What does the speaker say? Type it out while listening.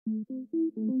If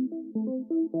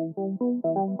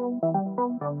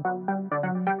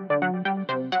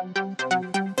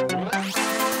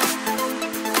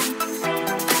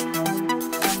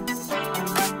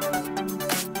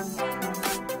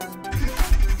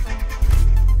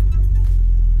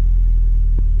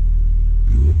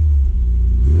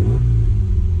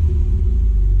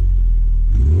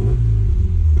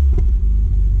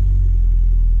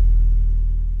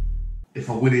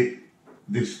I win it,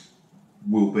 this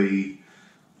will be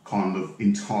kind of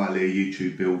entirely a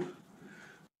YouTube build.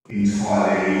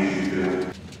 Entirely a YouTube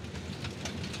build.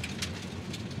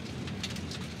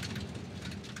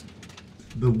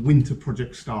 The winter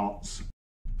project starts.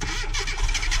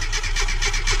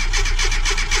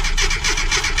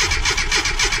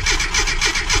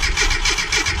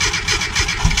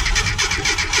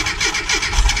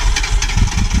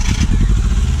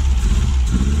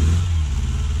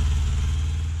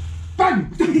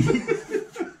 Bang!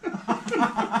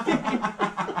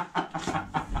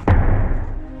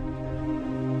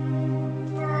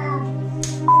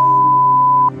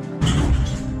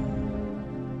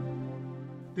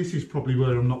 This is probably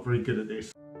where I'm not very good at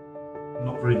this. I'm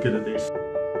not very good at this.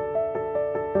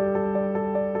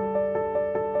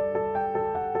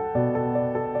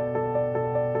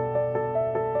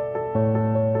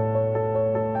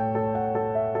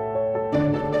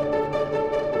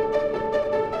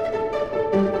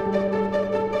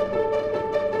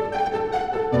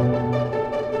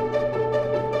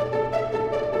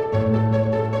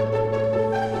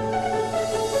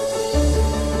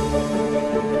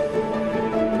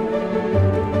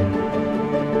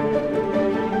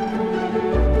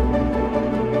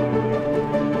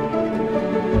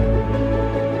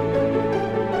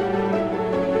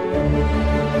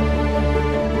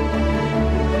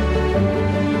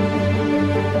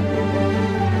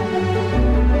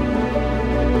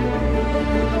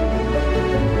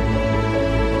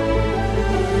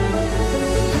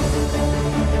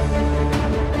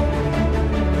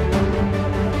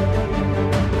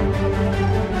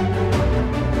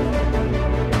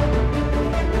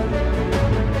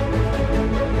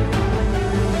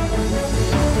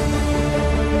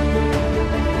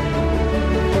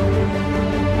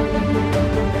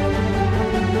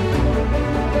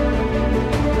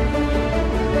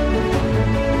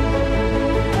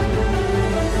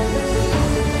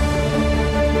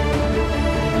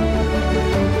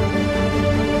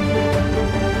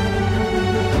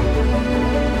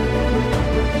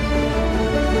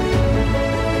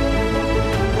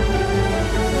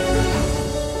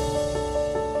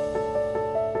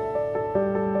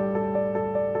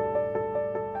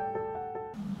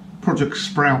 Project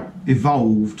Sprout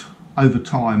evolved over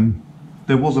time.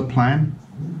 There was a plan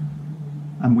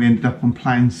and we ended up on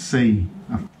plan C.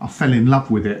 I fell in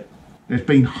love with it. There's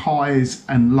been highs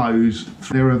and lows.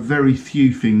 There are very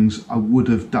few things I would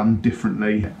have done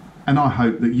differently, and I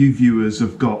hope that you viewers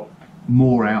have got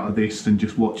more out of this than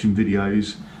just watching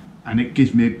videos, and it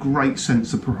gives me a great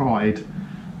sense of pride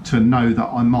to know that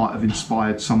I might have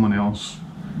inspired someone else.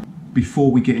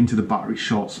 Before we get into the buttery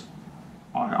shots,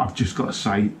 I've just got to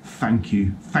say thank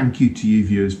you to you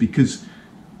viewers, because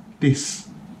this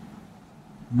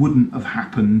wouldn't have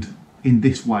happened in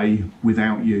this way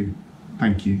without you.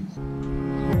 Thank you.